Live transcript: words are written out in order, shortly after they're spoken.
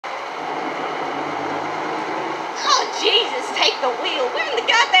the wheel. Where in the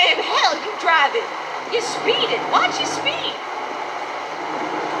goddamn hell you driving? You're speeding. Watch your speed.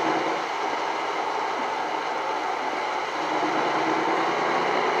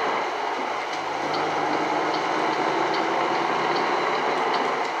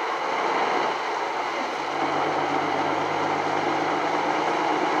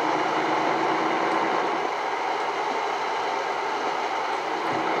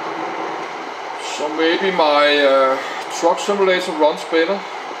 So maybe my truck simulator runs better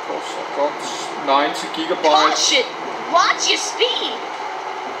because I've got 90 gigabytes. Caution! Watch your speed!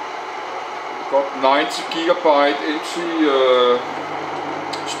 Got 90 gigabyte empty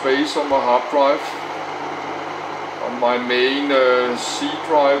space on my hard drive. On my main C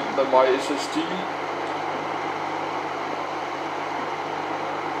drive, my SSD.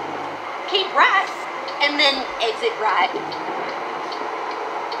 Keep right, and then exit right.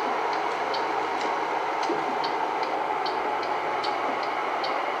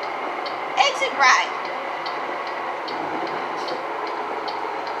 Exit right.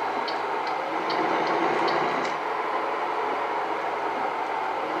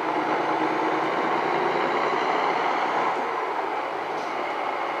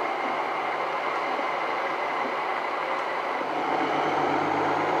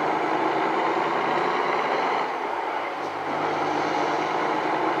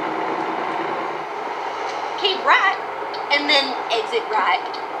 Keep right, and then exit right.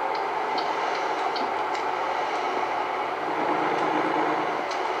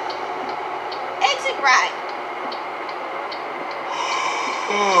 Exit right.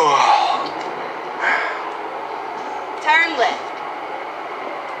 Turn left.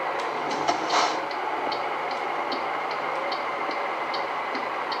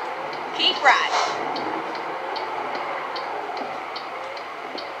 Keep right.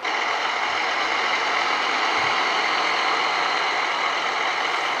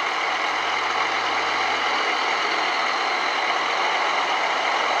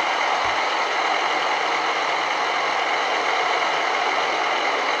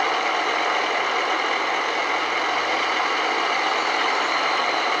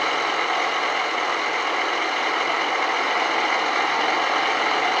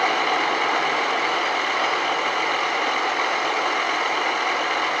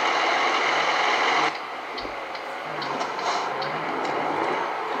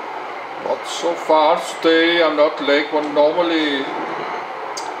 So far today I'm not lag, but normally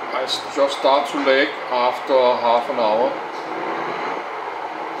I just start to lag after half an hour.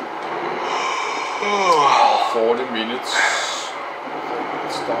 40 minutes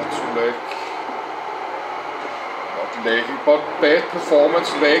start to lag. Not lagging, but bad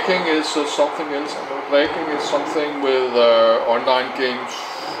performance. Lagging is something else. Lagging is something with online games.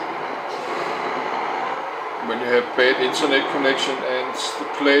 When you have bad internet connection and the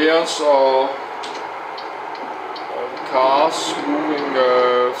players or the cars moving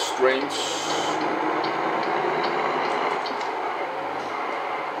strange.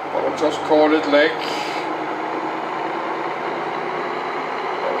 But I'll just call it lag.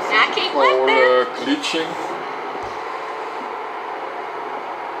 I keep left there. Glitching.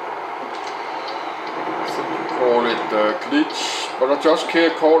 I think you call it glitch, but I just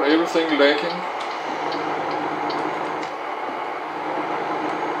can't call everything lagging.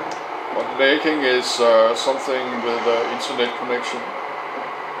 Lagging is something with internet connection.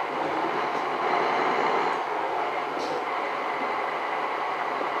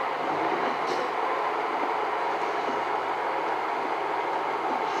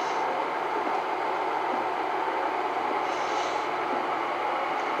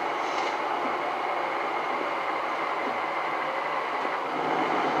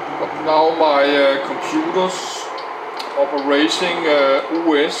 But now my computers operating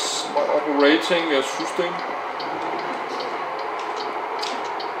OS, my operating system,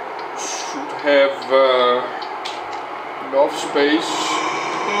 should have enough space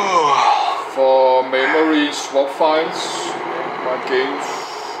for memory swap files in my games.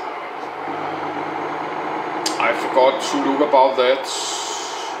 I forgot to look about that.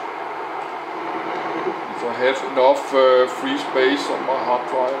 If I have enough free space on my hard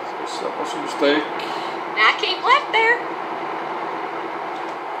drive, that was a mistake. I keep left there.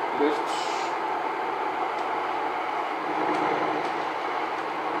 Left.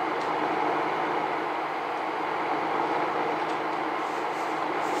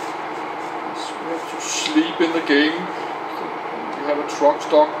 So we have to sleep in the game. We have a truck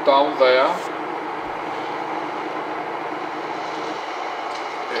stock down there.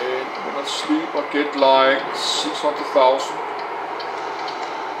 And when I sleep I get like 600,000.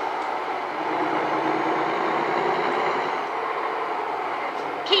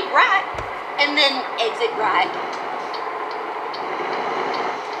 and then exit right.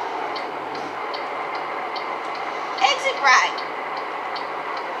 Exit right.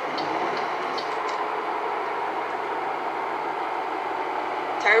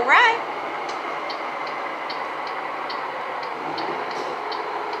 Turn right.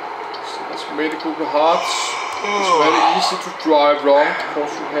 So that's medical hearts. It's very easy to drive wrong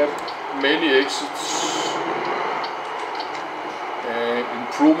because you have many exits. And in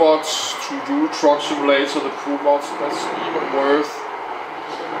Pro mods to Euro Truck Simulator, the Pro mods, that's even worse.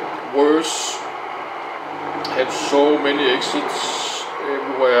 Have so many exits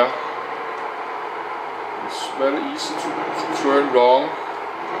everywhere. It's very easy to turn wrong.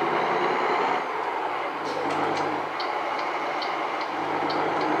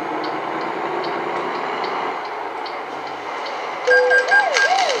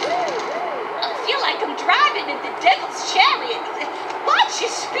 I feel like I'm driving in the devil's chariot. Watch your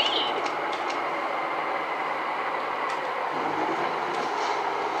speed.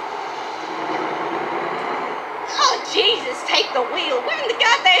 Oh, Jesus, take the wheel. Where in the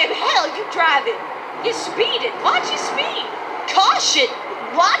goddamn hell are you driving? You're speeding. Watch your speed. Caution.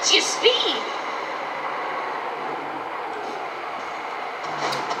 Watch your speed.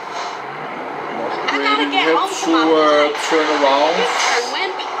 I gotta get home to my wife. Turn around. Turn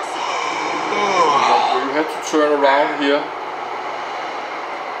when possible. You have to turn around here.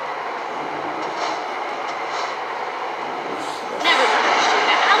 Never mind,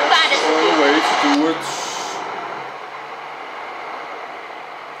 sugar. I'll find That's a the only way to do it.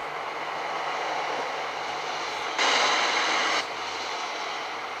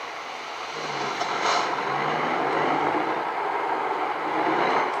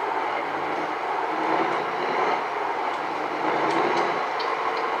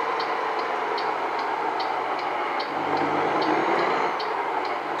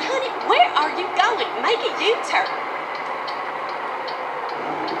 Honey, where are you going? Make a U-turn.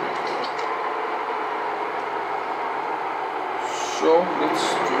 So let's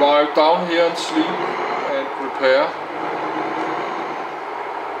drive down here and sleep and repair.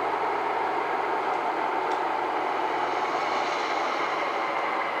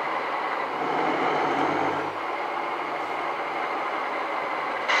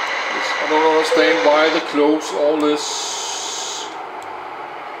 I don't understand why they close all this.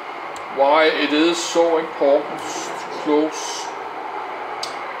 Why it is so important to close.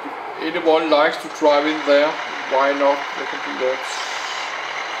 If anyone likes to drive in there, why not? They can do that.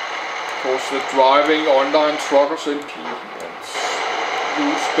 Because the driving online truckers MP and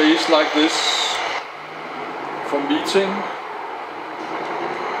use space like this for meeting.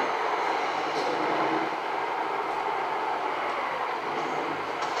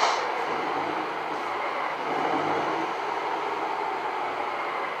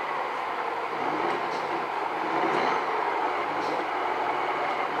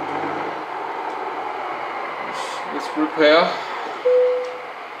 Let's repair.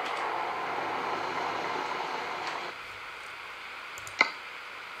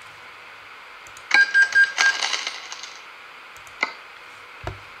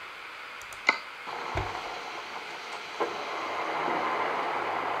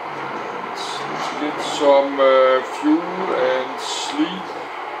 Let's get some fuel and sleep.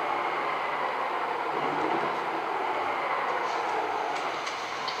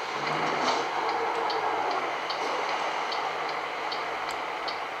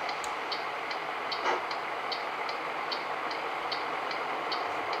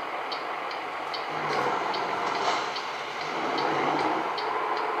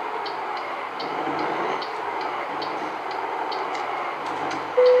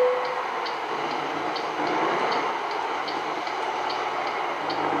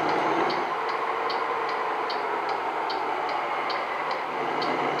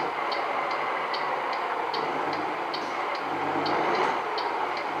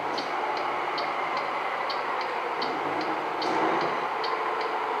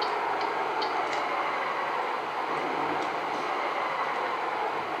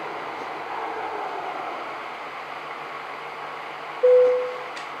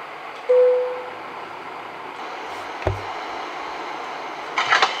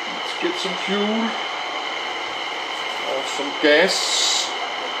 Get some fuel or some gasoline.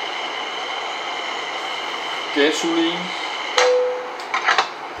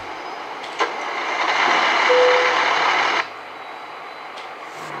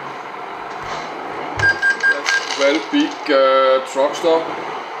 That's a very big truck stop.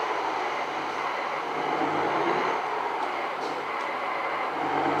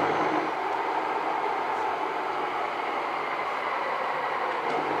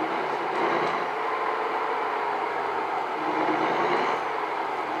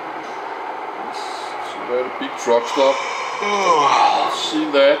 truck stop. See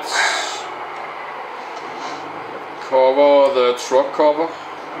that. Cover the truck cover.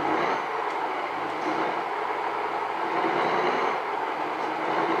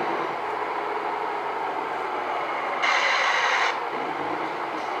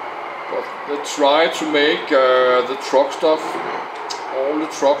 But they try to make the truck stop, all the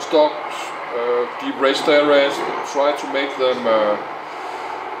truck stops, the rest areas, they try to make them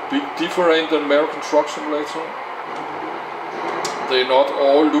big different than American Truck Simulator. They not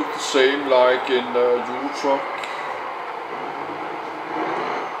all look the same like in Euro Truck.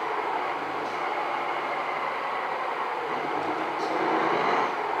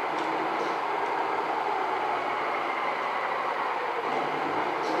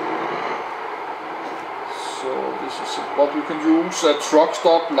 So this is what you can use a truck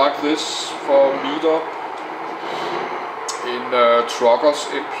stop like this for meetup in Truckers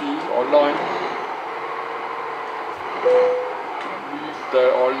MP online. Meet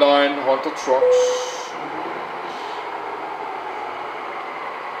the online Hunter trucks.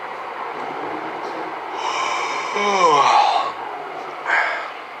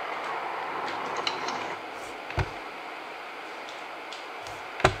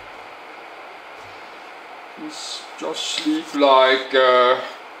 Just sleep like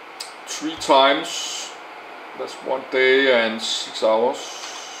 3 times. That's 1 day and 6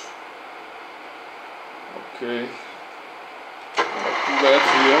 hours. Okay. I'll do that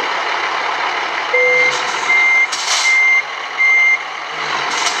here.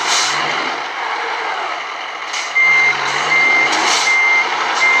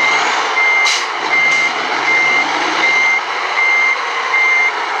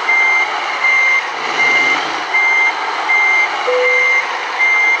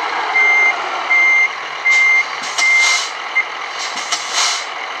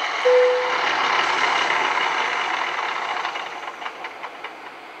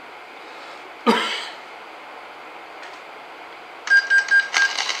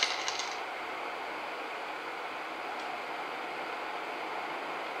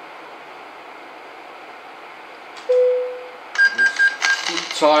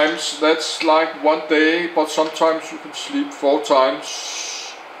 Times, that's like 1 day, but sometimes you can sleep 4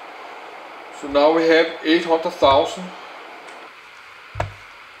 times. So now we have 800,000.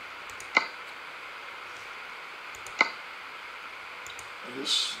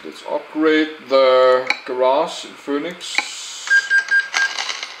 Let's upgrade the garage in Phoenix.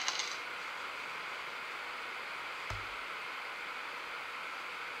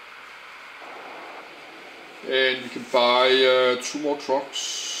 And we can buy 2 more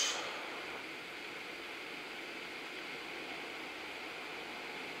trucks.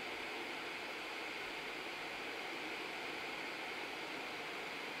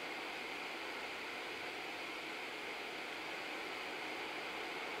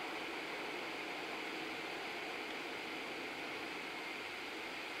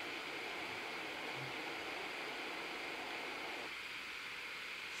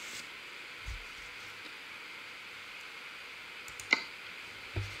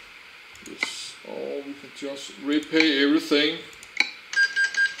 Or we can just repay everything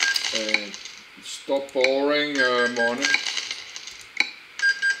and stop borrowing money.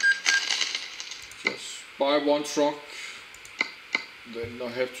 Just buy 1 truck, then I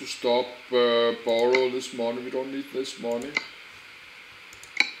have to stop borrow this money. We don't need this money.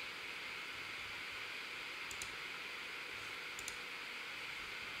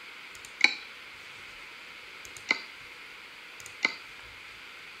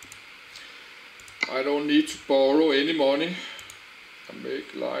 I don't need to borrow any money. I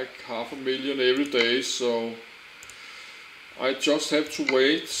make like 500,000 every day, so I just have to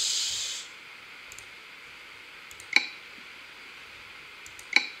wait. It's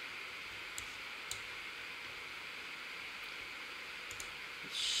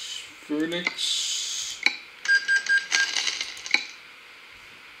Phoenix.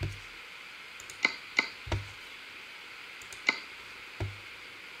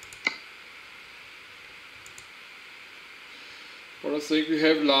 But I think we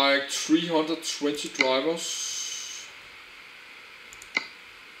have like 320 drivers.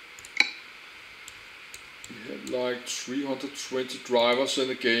 We have like 320 drivers in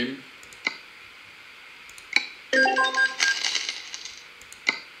the game.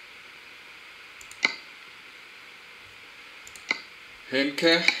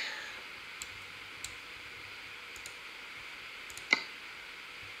 Henka.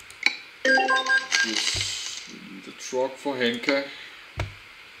 Yes, we need a truck for Henka.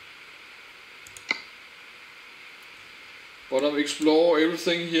 But I'll explore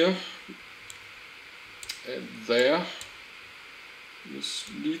everything here. and there.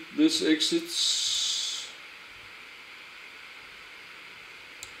 This exits.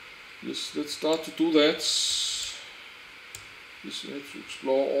 Let's start to do that. Let's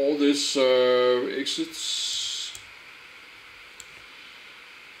explore all these exits.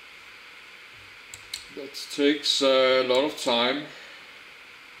 That takes a lot of time,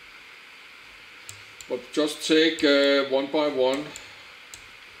 but just take one by one.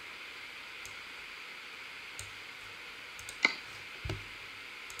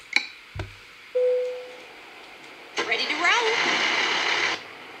 Ready to roll.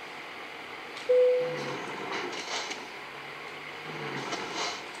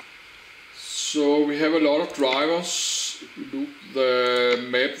 So we have a lot of drivers. If we look the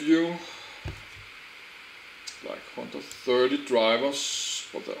map view, like 130 drivers,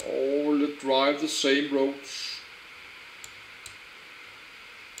 but they all drive the same roads.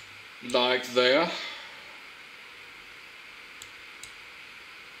 Like there.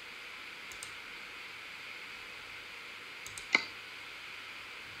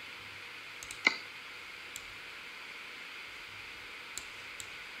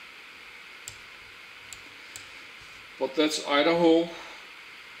 But that's Idaho.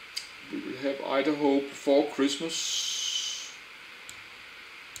 We will have Idaho before Christmas.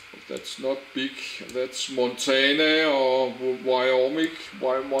 But that's not big. That's Montana or Wyoming.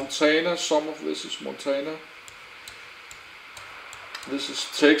 Montana, some of this is Montana. This is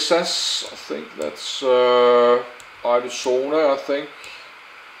Texas. I think that's Arizona, I think.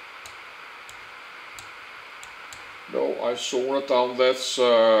 No, Arizona down, that's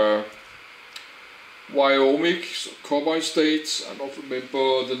Wyoming, Cowboy State. I don't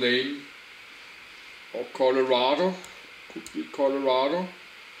remember the name. Or Colorado, could be Colorado.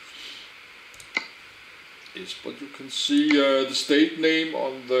 Yes, but you can see the state name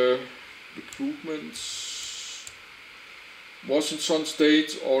on the recruitments. Washington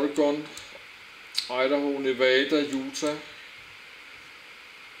State, Oregon, Idaho, Nevada, Utah,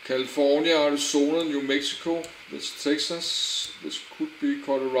 California, Arizona, New Mexico. This is Texas. This could be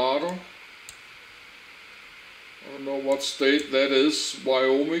Colorado. I don't know what state that is.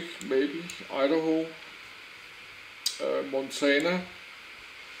 Wyoming, maybe. Idaho. Montana.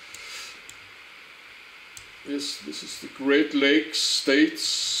 Yes, this is the Great Lakes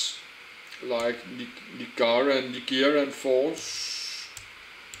states, like Niagara Falls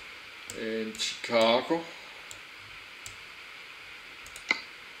and Chicago.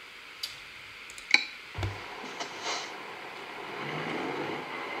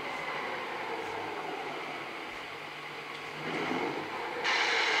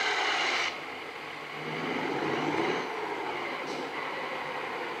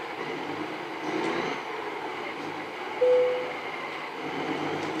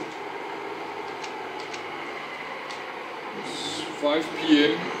 It's 5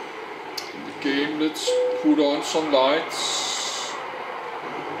 PM in the game. Let's put on some lights.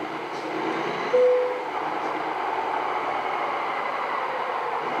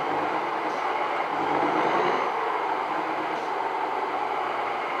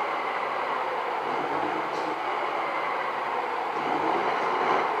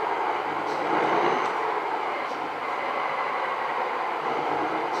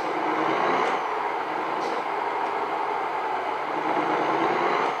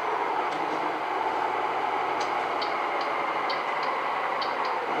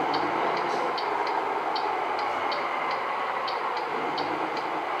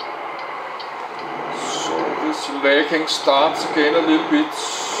 Lagging starts again a little bit.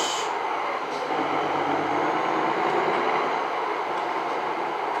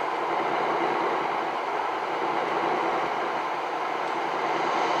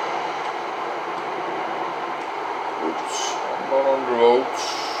 Oops, I'm not on the road.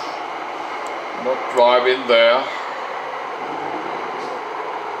 Not driving there.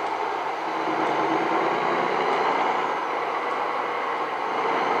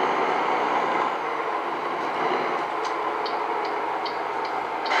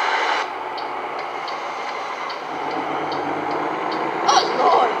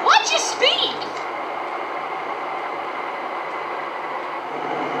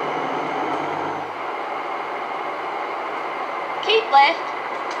 Keep left,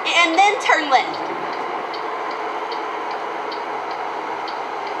 and then turn left.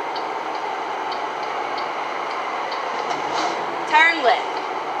 Turn left.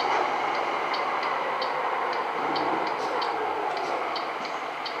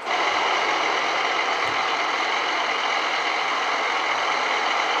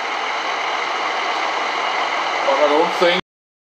 But I don't think